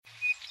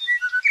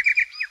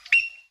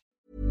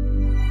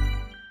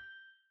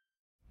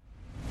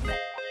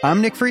I'm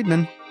Nick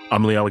Friedman.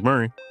 I'm Lee Alec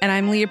Murray. And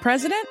I'm Leah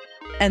President.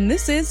 And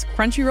this is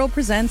Crunchyroll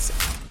Presents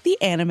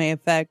The Anime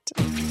Effect.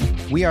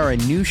 We are a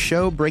new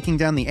show breaking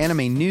down the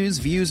anime news,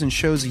 views, and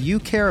shows you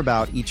care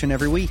about each and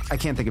every week. I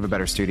can't think of a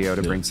better studio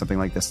to bring something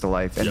like this to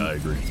life. And I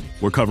agree.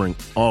 We're covering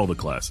all the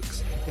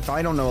classics. If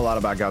I don't know a lot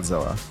about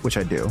Godzilla, which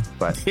I do,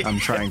 but I'm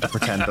trying to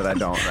pretend that I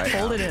don't right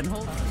Hold it in.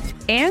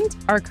 And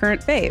our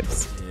current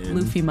faves.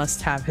 Luffy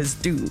must have his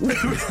due.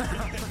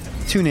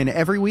 Tune in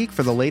every week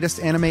for the latest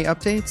anime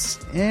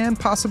updates and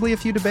possibly a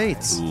few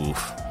debates.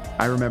 Oof.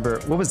 I remember,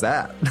 what was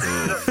that?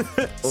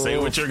 Say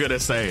what you're going to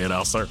say and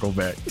I'll circle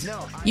back.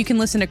 You can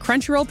listen to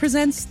Crunchyroll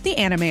Presents The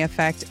Anime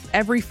Effect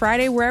every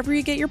Friday wherever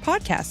you get your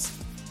podcasts.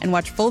 And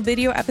watch full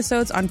video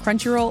episodes on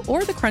Crunchyroll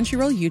or the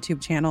Crunchyroll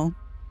YouTube channel.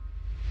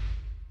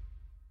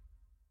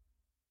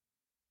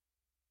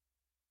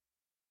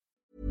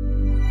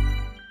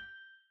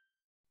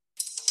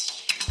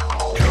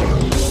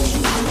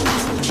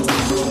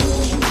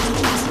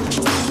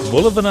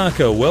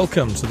 Bulavanaka,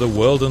 welcome to the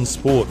World in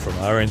Sport from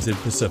RNZ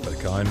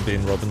Pacific. I'm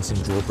Ben Robinson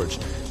Drawbridge.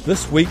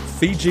 This week,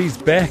 Fiji's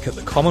back at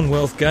the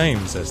Commonwealth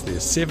Games as their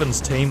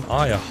Sevens team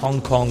eye a Hong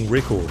Kong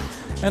record,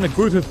 and a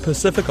group of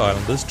Pacific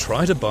Islanders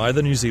try to buy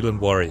the New Zealand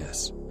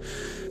Warriors.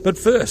 But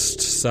first,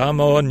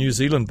 Samoa-New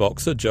Zealand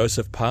boxer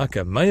Joseph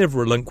Parker may have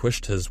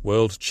relinquished his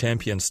world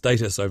champion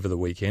status over the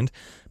weekend,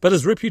 but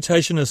his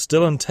reputation is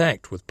still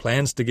intact, with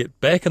plans to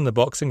get back in the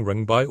boxing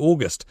ring by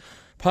August.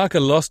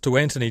 Parker lost to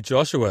Anthony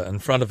Joshua in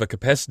front of a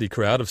capacity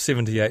crowd of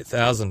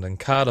 78,000 in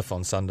Cardiff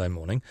on Sunday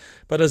morning,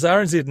 but as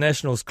RNZ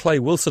National's Clay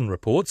Wilson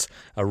reports,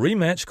 a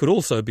rematch could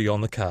also be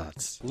on the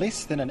cards.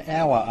 Less than an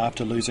hour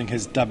after losing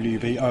his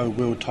WBO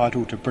world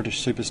title to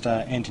British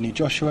superstar Anthony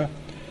Joshua,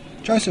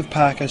 Joseph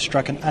Parker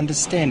struck an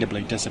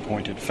understandably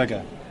disappointed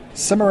figure.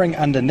 Simmering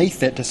underneath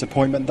that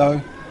disappointment, though,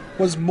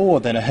 was more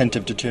than a hint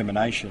of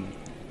determination,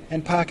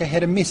 and Parker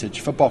had a message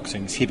for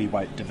boxing's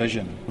heavyweight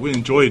division. We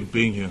enjoyed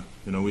being here.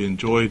 We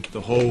enjoyed the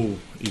whole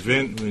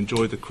event. We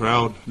enjoyed the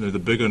crowd. The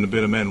bigger and the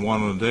better man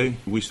won on the day.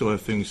 We still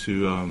have things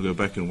to go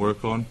back and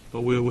work on.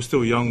 But we're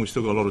still young. We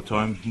still got a lot of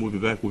time. We'll be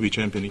back. We'll be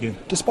champion again.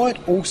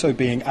 Despite also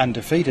being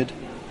undefeated,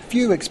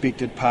 few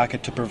expected Parker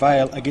to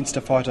prevail against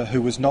a fighter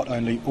who was not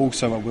only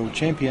also a world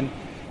champion,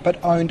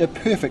 but owned a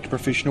perfect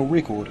professional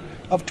record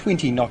of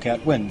 20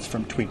 knockout wins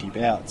from 20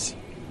 bouts.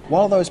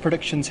 While those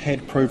predictions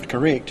had proved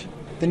correct,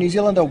 the New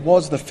Zealander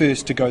was the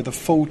first to go the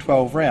full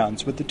 12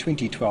 rounds with the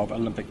 2012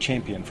 Olympic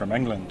champion from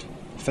England.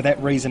 For that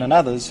reason and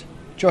others,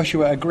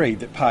 Joshua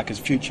agreed that Parker's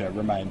future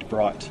remained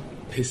bright.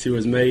 History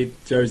was made.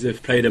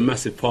 Joseph played a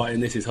massive part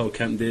in this, his whole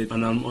camp did,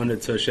 and I'm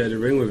honoured to share the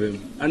ring with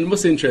him. And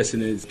what's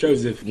interesting is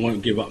Joseph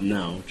won't give up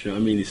now. Do you know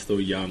what I mean? He's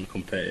still young,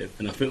 competitive,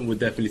 and I think we'll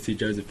definitely see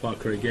Joseph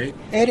Parker again.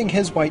 Adding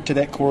his weight to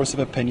that chorus of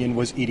opinion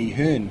was Eddie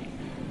Hearn,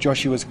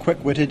 Joshua's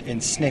quick-witted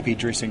and snappy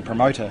dressing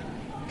promoter,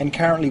 and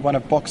currently one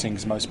of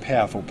boxing's most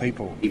powerful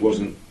people. He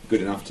wasn't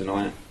good enough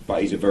tonight,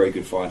 but he's a very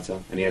good fighter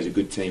and he has a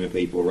good team of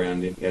people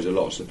around him. He has a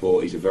lot of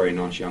support. He's a very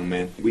nice young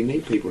man. We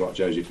need people like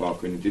Joseph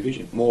Parker in the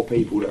division. More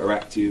people that are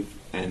active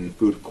and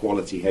good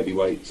quality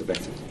heavyweights, the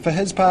better. For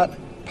his part,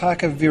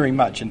 Parker very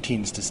much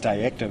intends to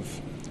stay active.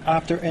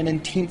 After an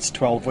intense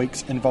 12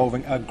 weeks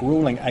involving a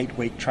gruelling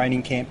 8-week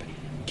training camp,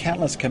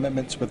 countless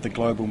commitments with the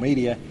global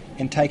media,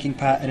 and taking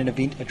part in an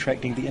event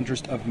attracting the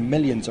interest of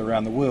millions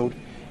around the world,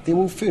 there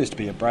will first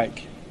be a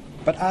break.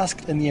 But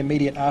asked in the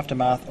immediate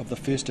aftermath of the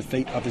first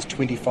defeat of his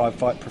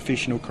 25-fight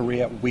professional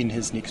career when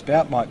his next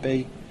bout might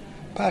be,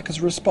 Parker's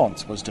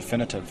response was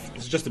definitive.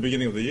 It's just the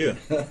beginning of the year.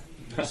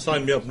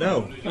 Sign me up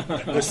now.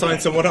 Let's sign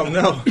someone up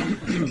now.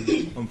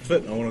 I'm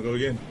fit. I want to go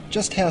again.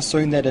 Just how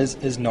soon that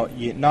is not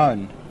yet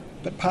known,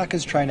 but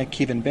Parker's trainer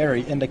Kevin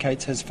Barry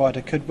indicates his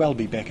fighter could well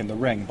be back in the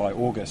ring by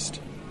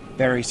August.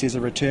 Barry says a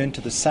return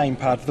to the same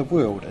part of the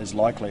world is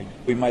likely.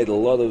 We made a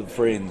lot of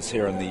friends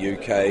here in the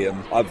UK,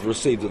 and I've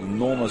received an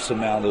enormous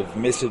amount of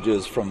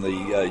messages from the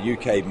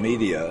UK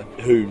media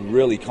who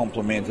really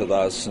complimented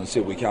us and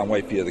said we can't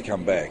wait for you to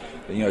come back.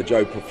 And,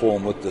 Joe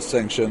performed with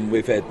distinction.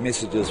 We've had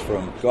messages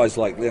from guys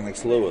like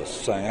Lennox Lewis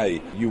saying,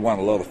 hey, you won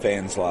a lot of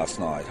fans last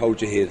night,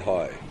 hold your head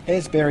high.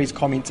 As Barry's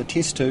comments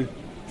attest to,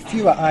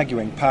 few are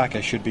arguing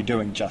Parker should be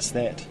doing just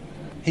that.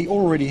 He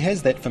already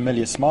has that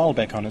familiar smile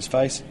back on his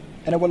face,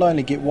 and it will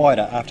only get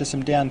wider after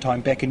some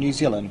downtime back in New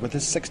Zealand with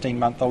his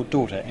 16-month-old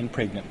daughter and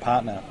pregnant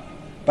partner.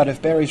 But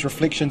if Barry's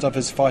reflections of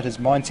his fighter's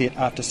mindset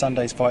after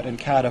Sunday's fight in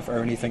Cardiff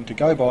are anything to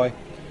go by,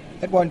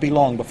 it won't be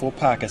long before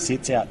Parker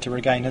sets out to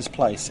regain his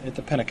place at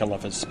the pinnacle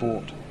of his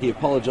sport. He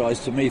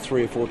apologised to me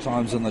 3 or 4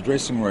 times in the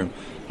dressing room.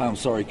 Hey, I'm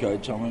sorry,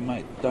 coach. I mean,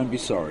 mate, don't be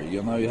sorry.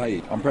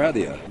 Hey, I'm proud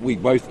of you. We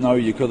both know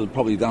you could have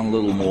probably done a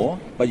little more,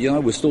 but,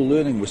 we're still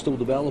learning, we're still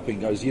developing.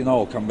 He goes,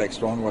 I'll come back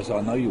stronger. I said,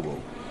 I know you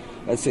will.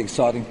 That's the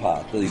exciting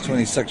part, that he's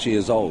 26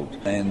 years old,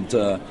 and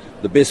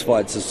the best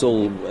fights are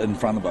still in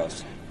front of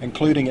us.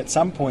 Including, at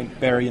some point,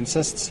 Barry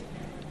insists,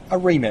 a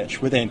rematch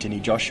with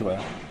Anthony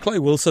Joshua. Clay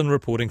Wilson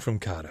reporting from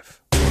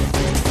Cardiff.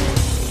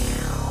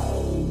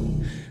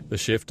 The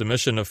chef de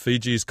mission of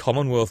Fiji's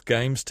Commonwealth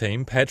Games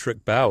team,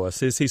 Patrick Bauer,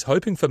 says he's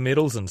hoping for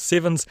medals in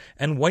sevens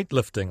and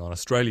weightlifting on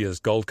Australia's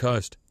Gold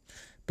Coast.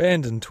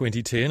 Banned in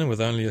 2010 and with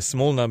only a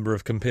small number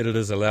of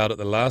competitors allowed at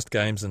the last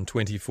Games in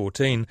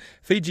 2014,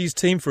 Fiji's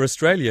Team for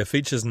Australia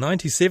features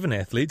 97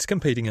 athletes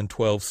competing in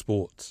 12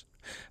 sports.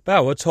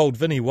 Bauer told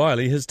Vinnie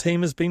Wiley his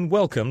team has been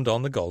welcomed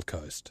on the Gold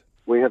Coast.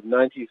 We have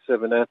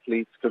 97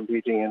 athletes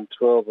competing in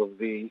 12 of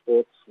the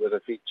sports that are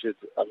featured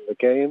on the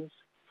Games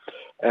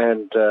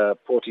and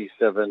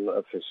 47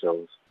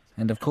 officials.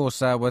 And of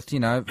course, with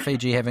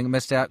Fiji having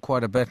missed out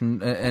quite a bit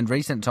in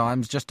recent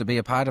times, just to be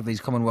a part of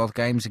these Commonwealth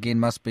Games again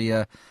must be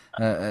a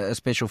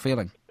special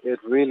feeling. It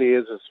really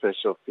is a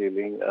special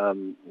feeling.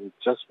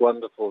 Just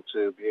wonderful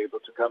to be able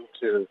to come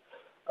to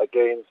a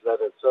Games that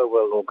are so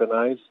well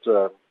organised.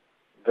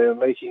 They're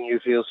making you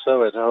feel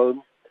so at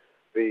home.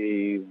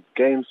 The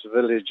Games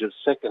village is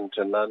second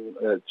to none.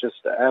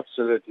 Just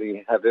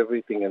absolutely have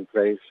everything in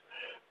place.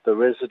 The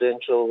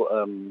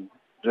residential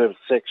the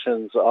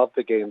sections of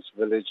the Games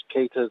village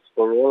caters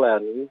for all our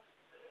needs.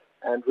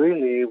 And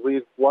really,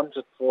 we've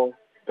wanted for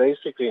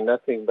basically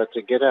nothing but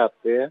to get out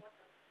there,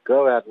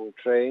 go out and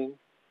train.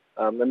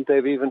 And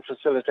they've even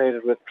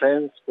facilitated with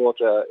transport.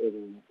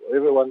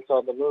 Everyone's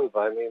on the move.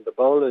 I mean, the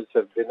bowlers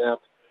have been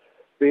out,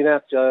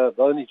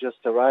 only just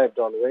arrived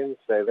on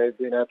Wednesday. They've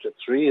been out to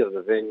 3 of the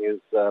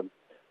venues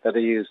that are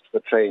used for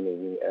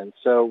training. And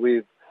so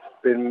we've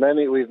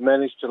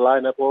managed to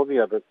line up all the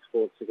other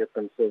sports to get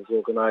themselves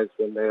organised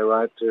when they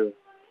arrive to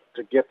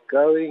get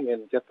going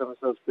and get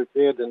themselves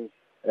prepared and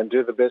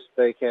do the best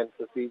they can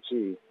for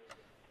Fiji.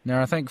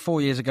 Now, I think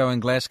 4 years ago in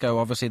Glasgow,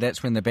 obviously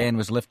that's when the ban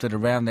was lifted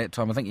around that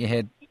time. I think you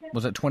had,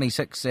 was it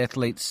 26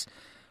 athletes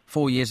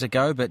 4 years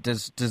ago? But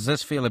does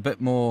this feel a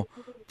bit more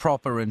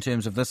proper in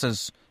terms of this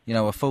is,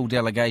 a full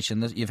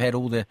delegation? You've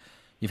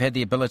had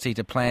the ability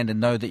to plan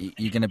and know that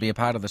you're going to be a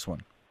part of this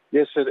one.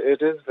 Yes,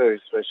 it is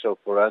very special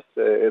for us.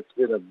 It's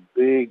been a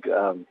big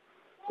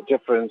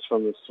difference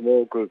from the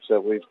small groups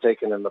that we've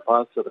taken in the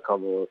past of the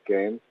Commonwealth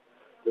Games.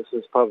 This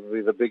is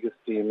probably the biggest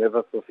team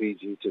ever for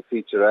Fiji to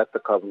feature at the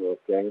Commonwealth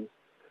Games.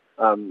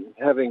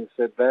 Having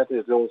said that,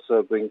 it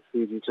also brings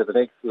Fiji to the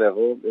next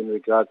level in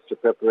regards to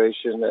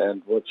preparation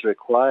and what's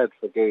required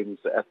for games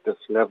at this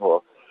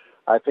level.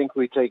 I think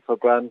we take for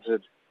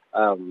granted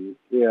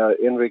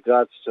in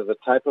regards to the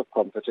type of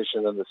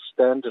competition and the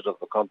standard of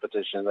the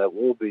competition that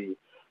will be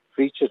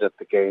featured at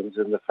the Games,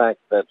 and the fact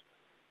that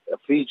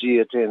Fiji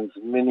attends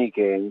mini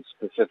games,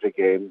 Pacific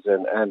Games,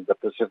 and the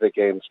Pacific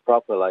Games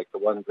proper, like the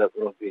ones that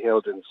will be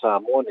held in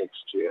Samoa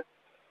next year.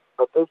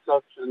 But this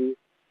actually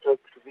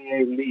takes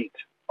the elite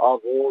of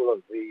all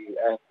of the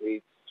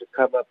athletes to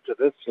come up to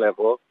this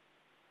level,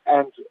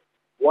 and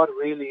what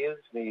really is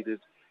needed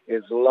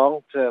is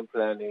long-term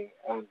planning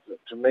and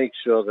to make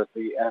sure that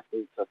the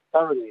athletes are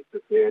thoroughly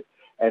prepared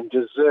and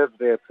deserve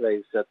their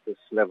place at this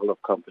level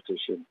of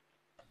competition.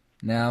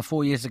 Now,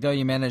 4 years ago,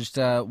 you managed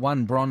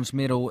one bronze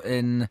medal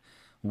in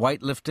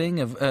weightlifting.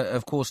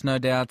 Of course, no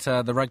doubt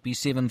the Rugby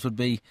Sevens would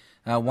be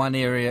one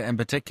area in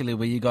particular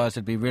where you guys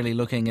would be really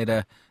looking at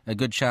a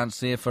good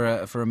chance there for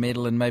a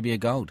medal and maybe a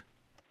gold.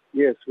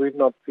 Yes, we've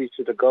not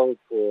featured a gold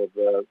for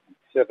the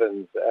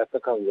Sevens at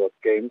the Commonwealth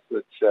Games,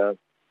 which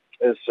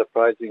is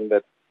surprising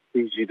that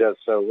Fiji does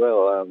so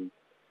well.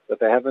 But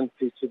they haven't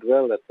featured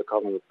well at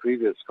the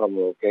previous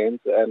Commonwealth Games,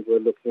 and we're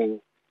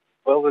looking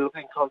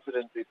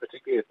confidently,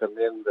 particularly at the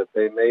men, that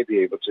they may be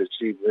able to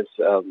achieve this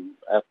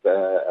at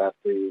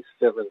the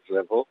Sevens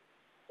level.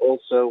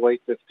 Also,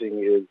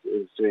 weightlifting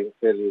is doing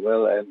fairly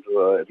well, and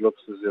it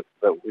looks as if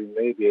that we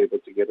may be able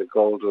to get a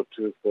gold or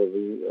two for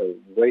the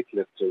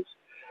weightlifters.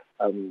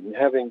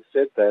 Having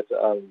said that,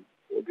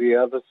 the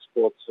other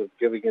sports are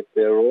giving it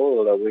their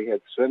all. We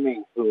had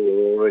swimming who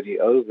were already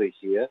over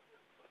here,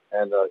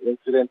 and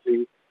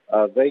incidentally,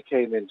 they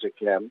came into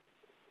camp.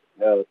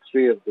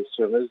 3 of the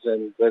swimmers,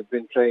 and they've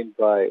been trained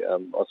by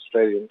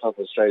top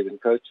Australian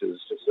coaches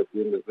just at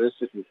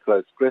universities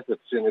close,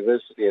 Griffiths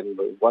University, and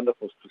the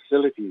wonderful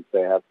facilities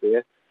they have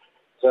there.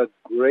 So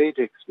great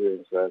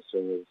experience for our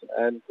swimmers,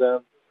 and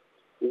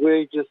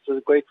we're just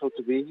grateful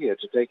to be here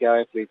to take our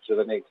athletes to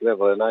the next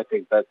level, and I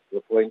think that's the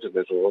point of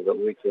it all, that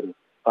we can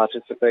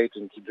participate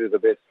and to do the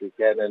best we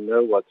can and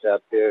know what's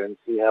out there and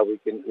see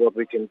what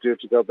we can do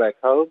to go back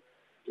home,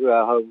 do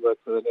our homework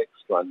for the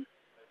next one.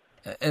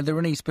 Are there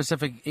any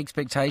specific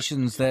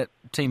expectations that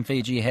Team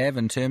Fiji have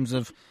in terms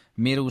of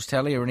medals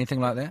tally or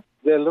anything like that?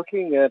 They're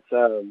looking at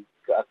a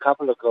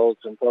couple of golds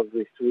and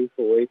probably 3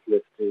 for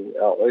weightlifting,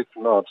 or if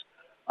not,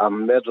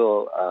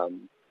 medal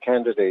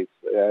candidates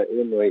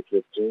in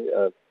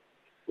weightlifting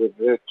with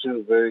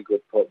 2 very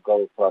good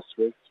gold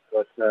prospects.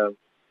 But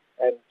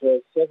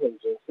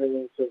Sevens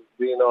have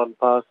been on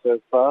par so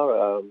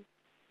far.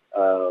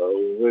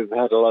 We've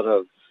had a lot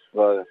of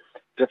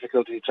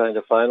difficulty trying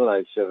to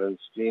finalise Sevens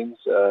teams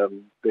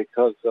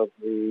because of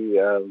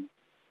the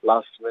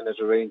last-minute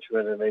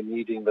arrangement, and they're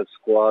needing the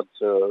squad,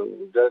 so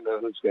we don't know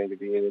who's going to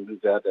be in and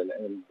who's out,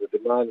 and the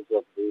demands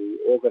of the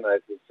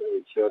organisers to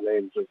which your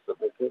names are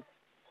submitted.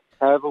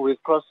 However,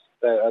 we've crossed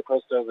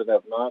over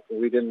that mark, and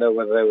we didn't know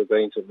whether they were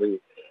going to be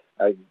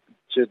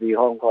to the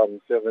Hong Kong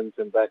Sevens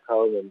and back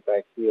home and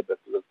back here, but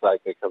it looks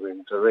like they're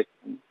coming direct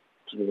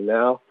to me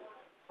now.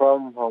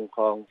 from Hong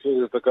Kong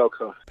to the Gold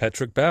Coast.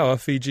 Patrick Bauer,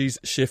 Fiji's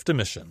chef de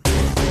mission.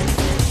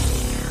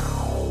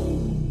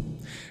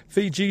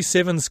 Fiji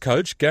Sevens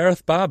coach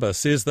Gareth Barber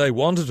says they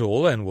want it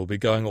all and will be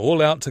going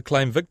all out to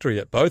claim victory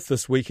at both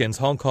this weekend's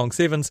Hong Kong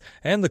Sevens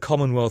and the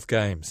Commonwealth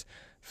Games.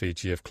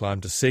 Fiji have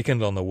climbed to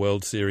second on the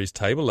World Series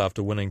table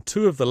after winning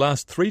 2 of the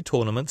last 3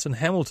 tournaments in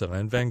Hamilton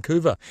and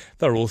Vancouver.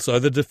 They're also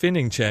the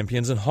defending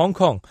champions in Hong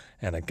Kong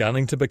and are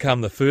gunning to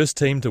become the first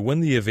team to win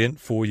the event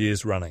 4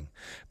 years running.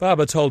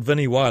 Barber told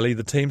Vinnie Wiley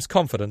the team's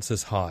confidence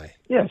is high.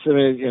 Yes, I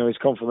mean, it's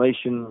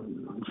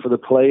confirmation for the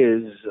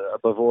players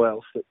above all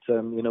else that,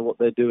 what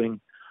they're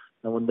doing,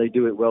 and when they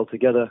do it well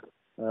together,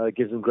 it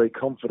gives them great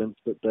confidence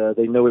that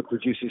they know it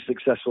produces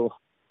successful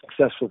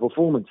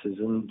performances.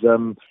 And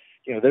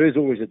there is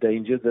always a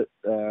danger that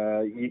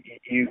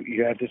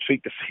you have to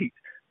treat defeat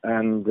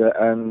and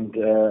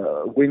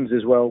wins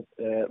as well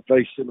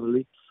very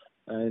similarly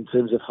in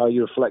terms of how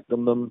you reflect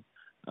on them,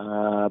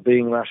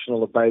 being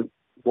rational about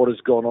what has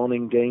gone on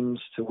in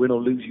games to win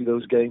or lose you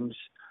those games,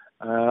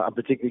 and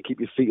particularly keep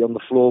your feet on the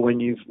floor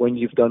when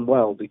you've done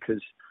well,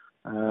 because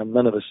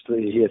none of us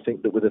here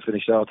think that we're the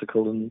finished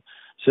article, and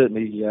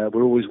certainly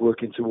we're always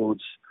working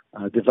towards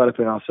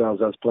developing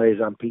ourselves as players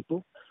and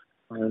people.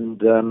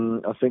 And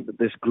I think that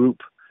this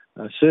group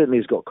certainly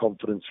has got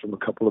confidence from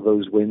a couple of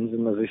those wins.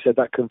 And as I said,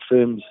 that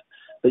confirms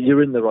that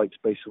you're in the right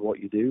space for what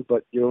you do,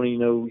 but you only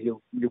know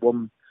you're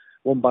one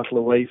battle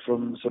away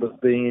from sort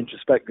of being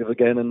introspective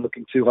again and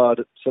looking too hard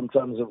at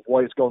sometimes of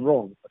why it's gone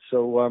wrong.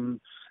 So,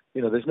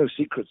 there's no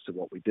secrets to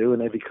what we do,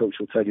 and every coach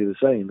will tell you the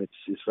same.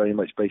 It's very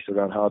much based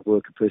around hard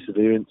work and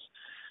perseverance,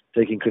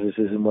 taking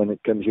criticism when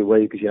it comes your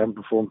way because you haven't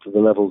performed to the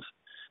levels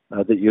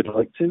that you'd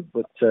like to,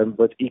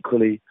 but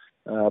equally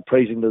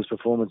praising those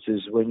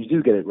performances when you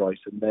do get it right,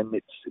 and then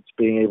it's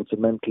being able to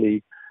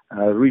mentally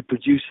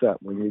reproduce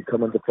that when you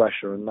come under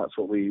pressure, and that's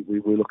what we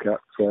look at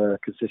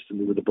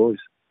consistently with the boys.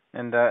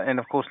 And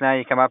of course now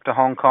you come up to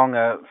Hong Kong,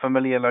 a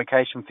familiar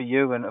location for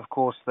you, and of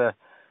course the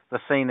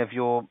scene of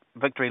your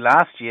victory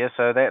last year,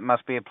 so that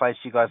must be a place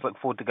you guys look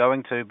forward to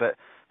going to. But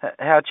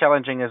how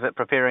challenging is it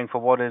preparing for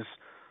what is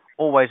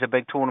always a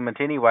big tournament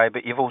anyway,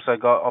 but you've also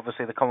got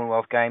obviously the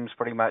Commonwealth Games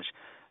pretty much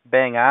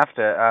bang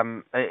after?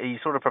 Are you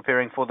sort of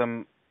preparing for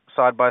them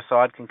side by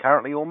side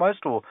concurrently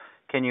almost, or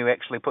can you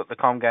actually put the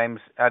Com Games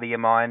out of your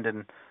mind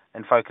and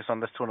focus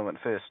on this tournament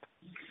first?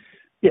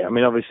 Yeah, I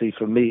mean, obviously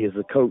for me as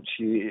a coach,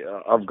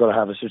 I've got to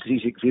have a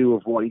strategic view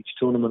of what each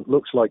tournament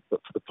looks like. But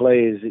for the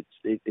players,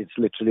 it's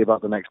literally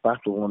about the next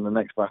battle, and the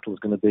next battle is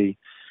going to be,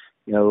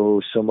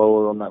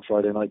 Samoa on that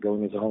Friday night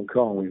going into Hong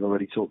Kong. We've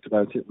already talked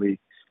about it. We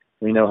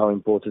know how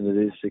important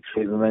it is to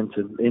create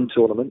momentum in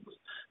tournaments.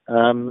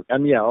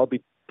 I'll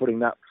be putting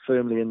that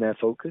firmly in their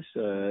focus.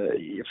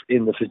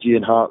 In the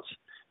Fijian hearts,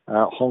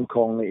 Hong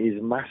Kong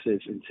is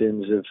massive in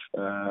terms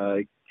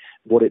of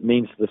what it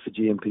means to the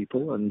Fijian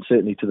people, and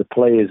certainly to the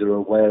players are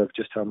aware of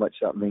just how much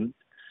that means.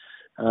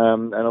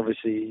 And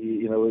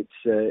obviously,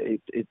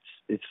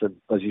 it's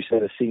as you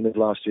said, a scene of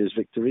last year's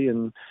victory,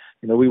 and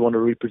we want to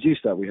reproduce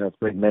that. We have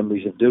great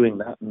memories of doing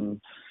that,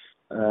 and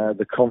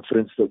the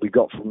confidence that we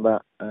got from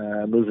that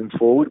moving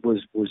forward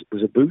was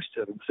a boost.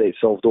 I wouldn't say it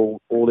solved all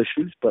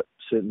issues, but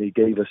certainly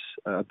gave us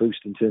a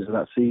boost in terms of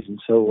that season.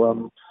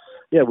 So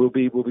we'll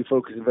be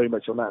focusing very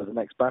much on that as the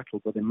next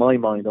battle. But in my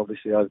mind,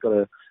 obviously, I've got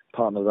to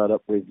partner that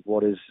up with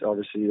what is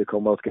obviously the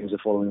Commonwealth Games the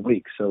following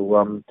week. So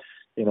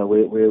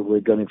we're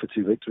gunning for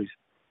 2 victories.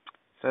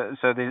 So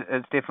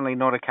it's definitely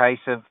not a case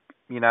of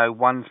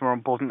one's more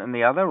important than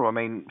the other. I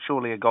mean,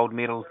 surely a gold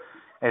medal,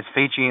 as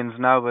Fijians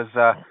know, is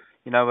a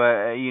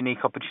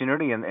unique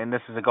opportunity, and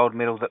this is a gold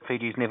medal that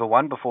Fiji's never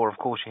won before. Of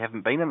course, you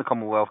haven't been in the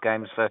Commonwealth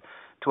Games for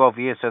 12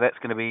 years, so that's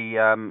going to be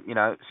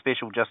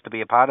special just to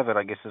be a part of it,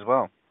 I guess, as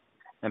well,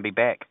 and be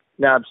back.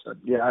 Yeah,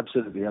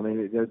 absolutely. I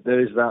mean, there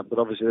is that, but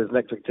obviously there's an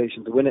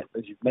expectation to win it,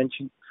 as you've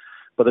mentioned,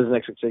 but there's an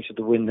expectation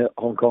to win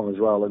Hong Kong as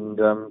well. And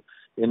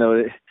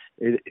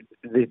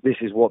this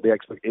is what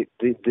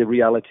the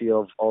reality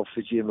of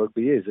Fijian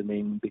rugby is. I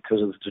mean,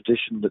 because of the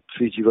tradition that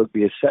Fiji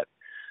rugby is set,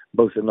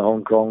 both in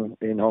Hong Kong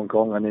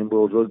and in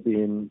World Rugby,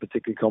 in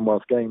particularly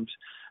Commonwealth Games,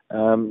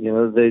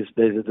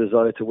 there's a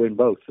desire to win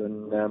both.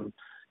 And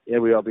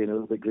we are being a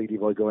little bit greedy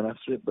by going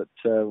after it, but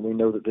we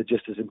know that they're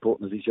just as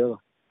important as each other.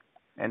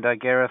 And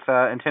Gareth,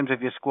 in terms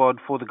of your squad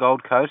for the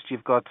Gold Coast,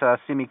 you've got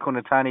Semi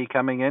Kunatani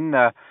coming in,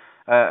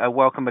 a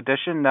welcome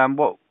addition.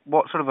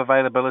 What sort of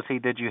availability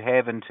did you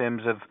have in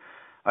terms of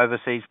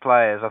overseas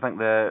players? I think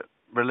the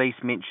release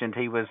mentioned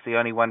he was the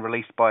only one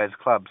released by his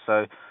club.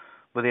 So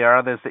were there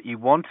others that you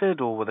wanted,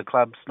 or were the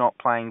clubs not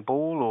playing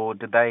ball, or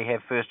did they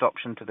have first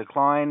option to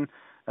decline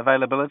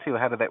availability, or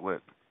how did that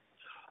work?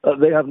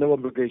 They have no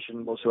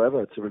obligation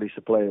whatsoever to release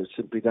the players,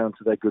 simply down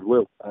to their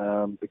goodwill,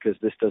 because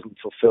this doesn't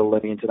fulfil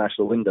any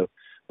international window,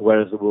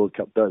 whereas the World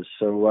Cup does.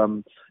 So,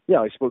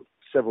 I spoke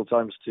several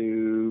times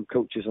to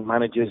coaches and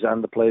managers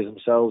and the players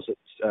themselves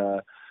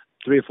at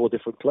 3 or 4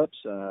 different clubs.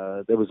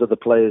 There was other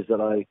players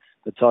that I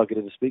had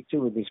targeted to speak to.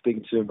 We've been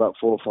speaking to in about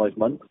 4 or 5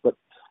 months. But,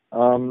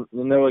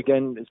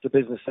 again, it's the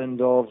business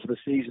end of the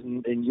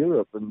season in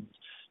Europe. And,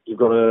 you've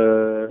got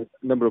a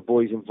number of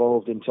boys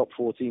involved in top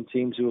 14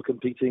 teams who are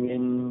competing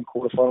in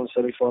quarterfinal,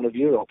 semi-final of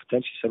Europe, or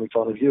potentially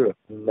semi-final of Europe.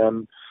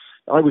 And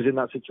I was in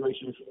that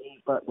situation a few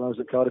years back when I was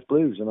at Cardiff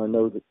Blues, and I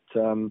know that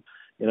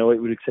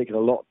it would have taken a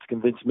lot to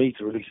convince me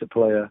to release a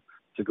player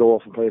to go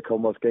off and play a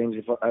Commonwealth Games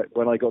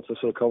when I got to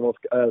sort of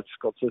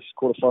got to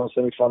quarterfinal,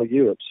 semi-final of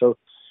Europe. So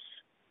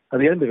at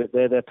the end of it,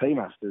 they're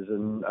paymasters,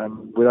 and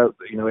without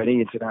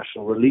any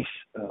international release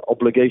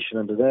obligation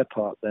under their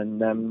part, then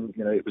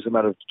it was a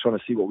matter of trying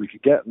to see what we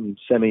could get. And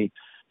Semi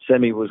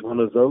was one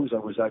of those. I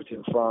was out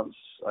in France.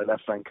 I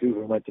left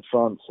Vancouver and went to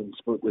France and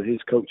spoke with his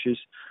coaches,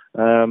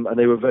 and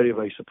they were very,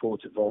 very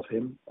supportive of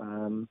him.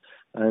 And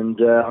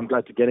I'm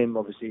glad to get him.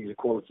 Obviously, he's a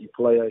quality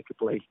player. He could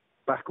play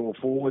back or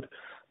forward.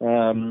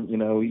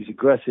 He's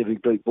aggressive. He's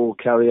a great ball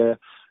carrier.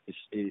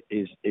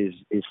 Is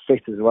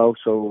fit as well,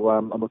 so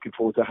I'm looking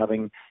forward to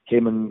having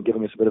him and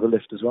giving us a bit of a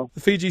lift as well. The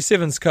Fiji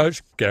Sevens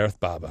coach, Gareth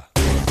Barber.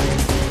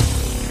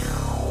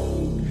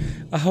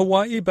 A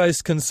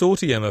Hawaii-based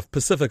consortium of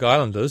Pacific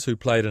Islanders who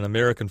played in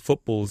American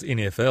football's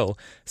NFL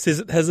says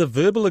it has a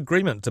verbal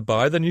agreement to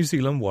buy the New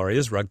Zealand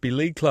Warriors Rugby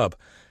League club.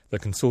 The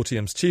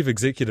consortium's chief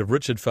executive,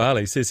 Richard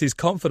Farley, says he's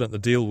confident the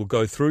deal will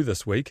go through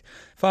this week.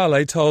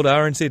 Farley told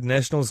RNZ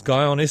National's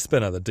Guyon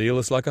Espiner the deal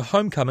is like a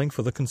homecoming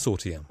for the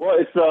consortium. Well,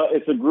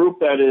 it's a group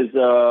that is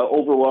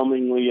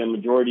overwhelmingly a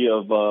majority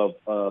of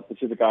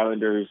Pacific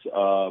Islanders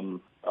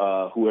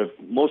who have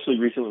mostly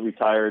recently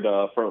retired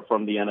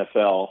from the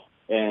NFL.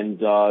 And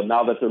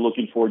now that they're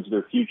looking towards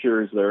their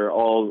futures, we're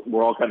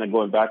all kind of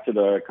going back to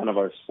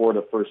our sport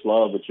of first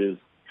love, which is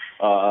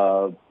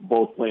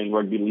both playing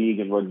rugby league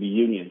and rugby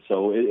union.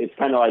 So it's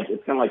kind of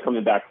like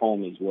coming back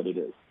home is what it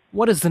is.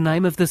 What is the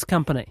name of this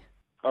company?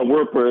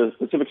 We're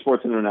Pacific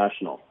Sports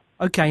International.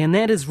 Okay, and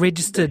that is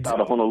registered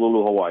out of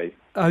Honolulu, Hawaii.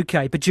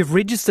 Okay, but you've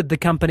registered the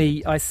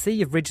company. I see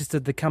you've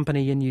registered the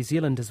company in New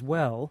Zealand as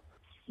well.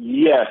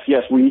 Yes.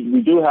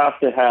 We do have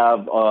to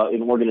have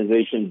an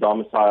organization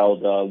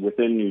domiciled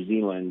within New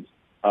Zealand,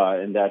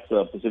 and that's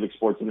Pacific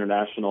Sports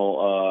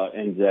International,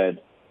 NZ.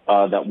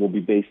 That will be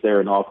based there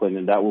in Auckland,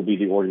 and that will be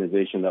the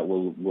organization that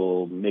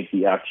will make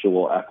the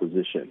actual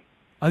acquisition.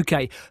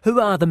 Okay. Who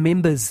are the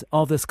members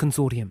of this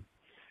consortium?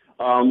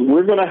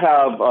 We're going to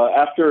have,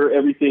 after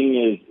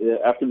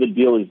the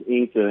deal is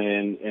inked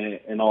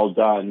and all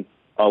done,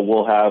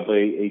 we'll have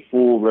a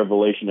full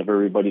revelation of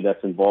everybody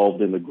that's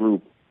involved in the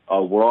group.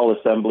 We're all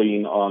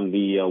assembling on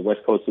the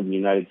west coast of the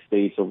United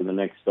States over the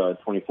next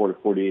 24 to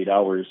 48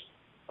 hours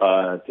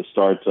to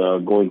start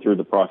going through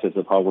the process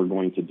of how we're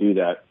going to do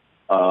that.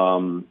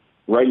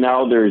 Right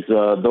now, there's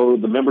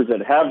the members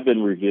that have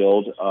been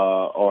revealed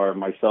are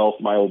myself,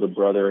 my older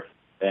brother,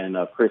 and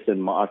Chris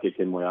and Ma'ake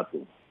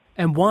Kenmoeatu.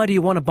 And why do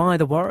you want to buy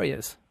the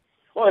Warriors?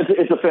 Well,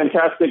 it's a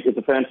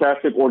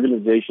fantastic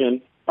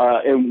organization,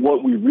 and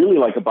what we really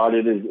like about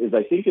it is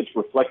I think it's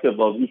reflective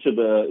of each of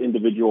the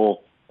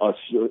individual, us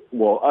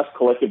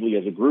collectively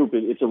as a group.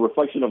 It's a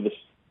reflection of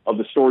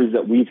the stories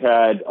that we've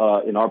had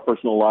in our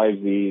personal lives,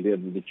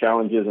 the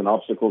challenges and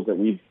obstacles that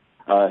we've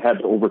had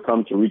to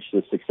overcome to reach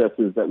the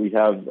successes that we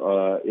have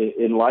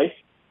in life.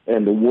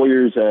 And the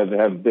Warriors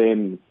have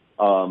been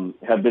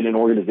an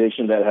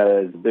organization that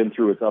has been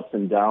through its ups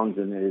and downs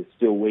and is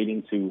still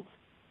waiting to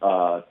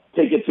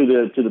take it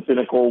to the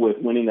pinnacle with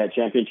winning that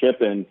championship.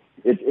 And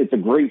it's a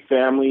great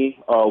family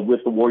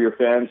with the Warrior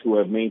fans who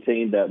have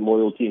maintained that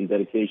loyalty and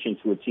dedication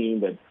to a team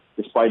that,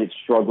 despite its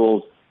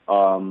struggles,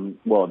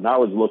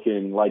 now is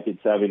looking like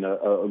it's having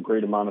a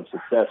great amount of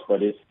success.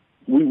 But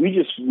we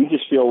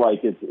just feel like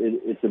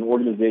it's an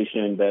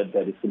organization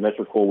that is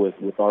symmetrical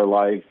with our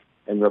lives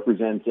and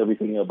represents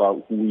everything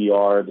about who we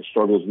are, the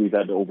struggles we've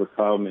had to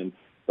overcome, and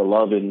the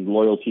love and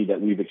loyalty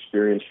that we've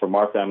experienced from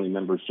our family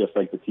members, just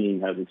like the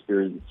team has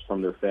experienced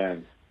from their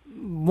fans.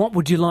 What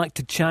would you like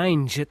to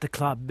change at the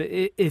club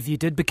if you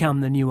did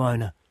become the new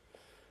owner?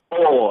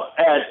 Oh,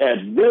 at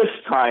this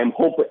time,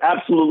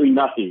 absolutely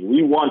nothing.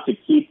 We want to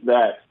keep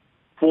that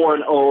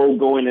 4-0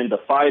 going into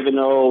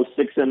 5-0,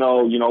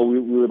 6-0.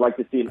 We would like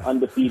to see an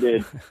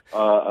undefeated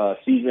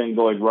season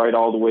going right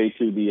all the way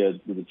to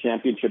the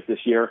championship this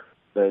year.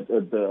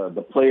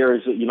 The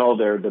players,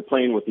 they're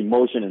playing with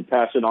emotion and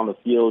passion on the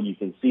field. You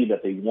can see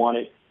that they want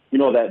it.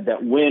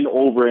 That win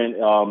over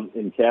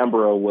in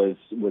Canberra was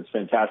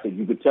fantastic.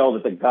 You could tell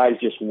that the guys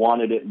just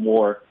wanted it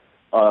more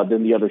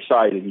than the other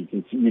side, and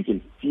you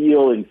can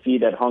feel and see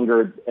that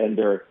hunger, and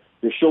they're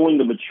showing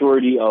the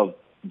maturity of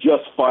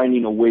just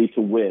finding a way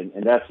to win.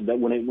 And that's that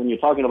when you're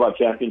talking about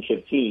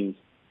championship teams,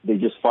 they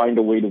just find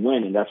a way to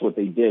win, and that's what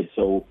they did.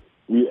 So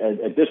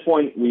at this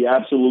point, we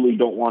absolutely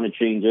don't want to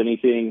change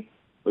anything.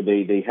 But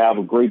they have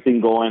a great thing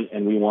going,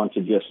 and we want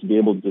to just be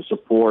able to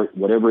support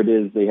whatever it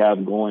is they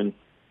have going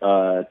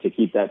to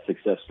keep that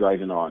success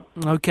driving on.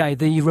 Okay,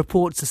 the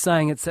reports are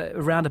saying it's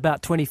around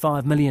about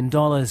 $25 million,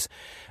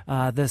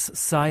 this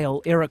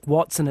sale. Eric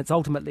Watson, it's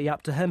ultimately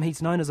up to him.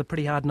 He's known as a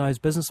pretty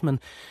hard-nosed businessman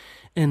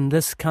in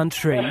this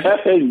country.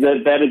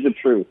 that is the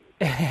truth.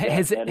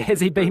 Has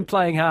he been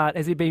playing hard?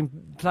 Has he been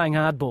playing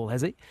hardball,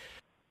 has he?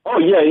 Oh,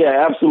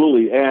 yeah,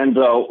 absolutely. And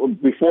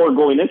before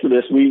going into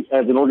this, we,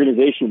 as an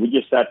organization, we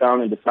just sat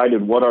down and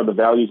decided what are the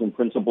values and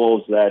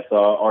principles that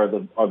are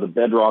the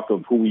bedrock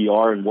of who we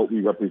are and what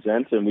we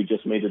represent. And we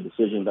just made a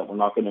decision that we're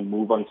not going to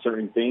move on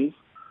certain things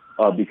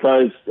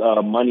because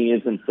money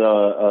isn't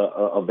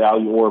a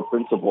value or a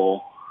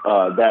principle.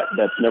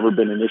 That's never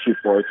been an issue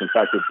for us. In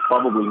fact, it's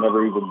probably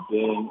never even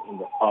been in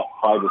the top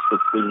 5 or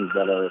 6 things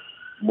that are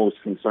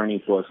most concerning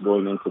to us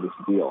going into this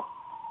deal.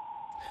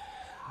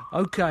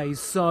 Okay,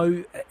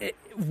 so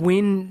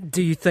when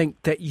do you think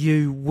that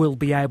you will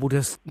be able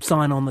to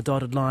sign on the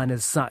dotted line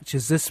as such?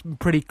 Is this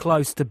pretty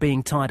close to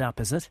being tied up,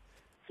 is it?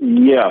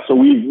 Yeah, so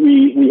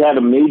we had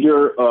a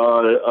major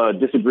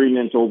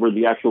disagreement over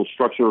the actual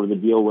structure of the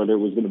deal, whether it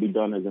was going to be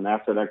done as an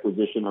asset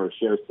acquisition or a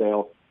share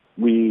sale.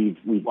 We've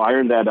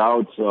ironed that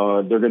out.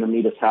 They're going to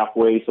meet us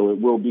halfway, so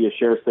it will be a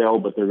share sale,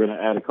 but they're going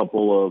to add a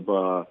couple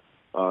of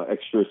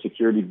extra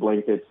security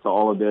blankets to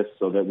all of this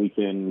so that we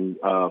can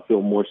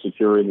feel more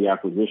secure in the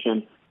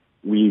acquisition.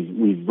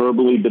 We've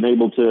verbally been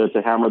able to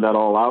hammer that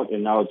all out,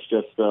 and now it's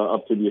just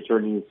up to the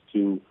attorneys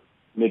to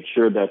make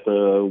sure that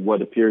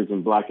what appears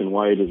in black and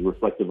white is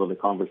reflective of the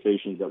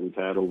conversations that we've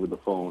had over the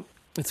phone.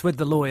 It's with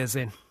the lawyers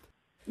then.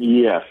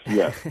 Yes.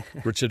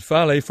 Richard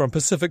Farley from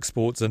Pacific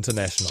Sports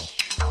International.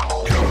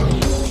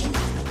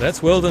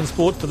 That's World in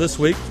Sport for this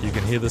week. You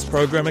can hear this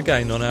program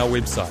again on our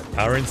website,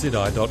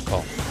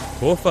 rnzi.com.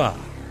 Ko wha.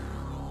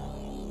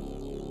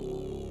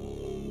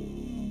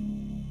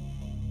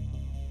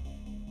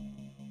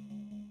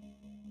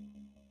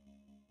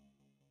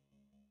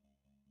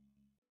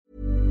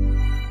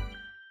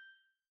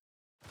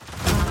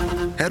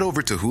 Head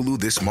over to Hulu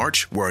this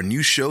March, where our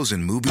new shows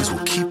and movies will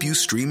keep you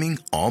streaming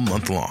all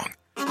month long.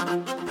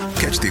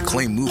 Catch the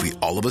acclaimed movie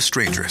All of Us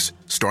Strangers,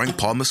 starring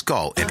Paul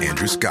Mescal and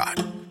Andrew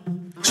Scott.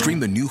 Stream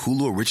the new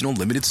Hulu original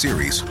limited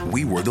series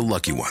We Were the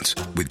Lucky Ones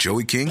with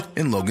Joey King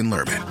and Logan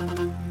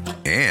Lerman.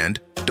 And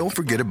don't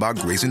forget about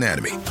Grey's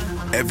Anatomy.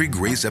 Every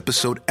Grey's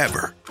episode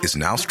ever is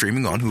now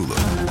streaming on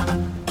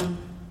Hulu.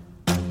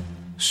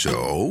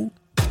 So,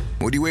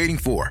 what are you waiting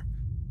for?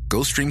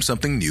 Go stream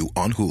something new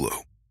on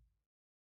Hulu.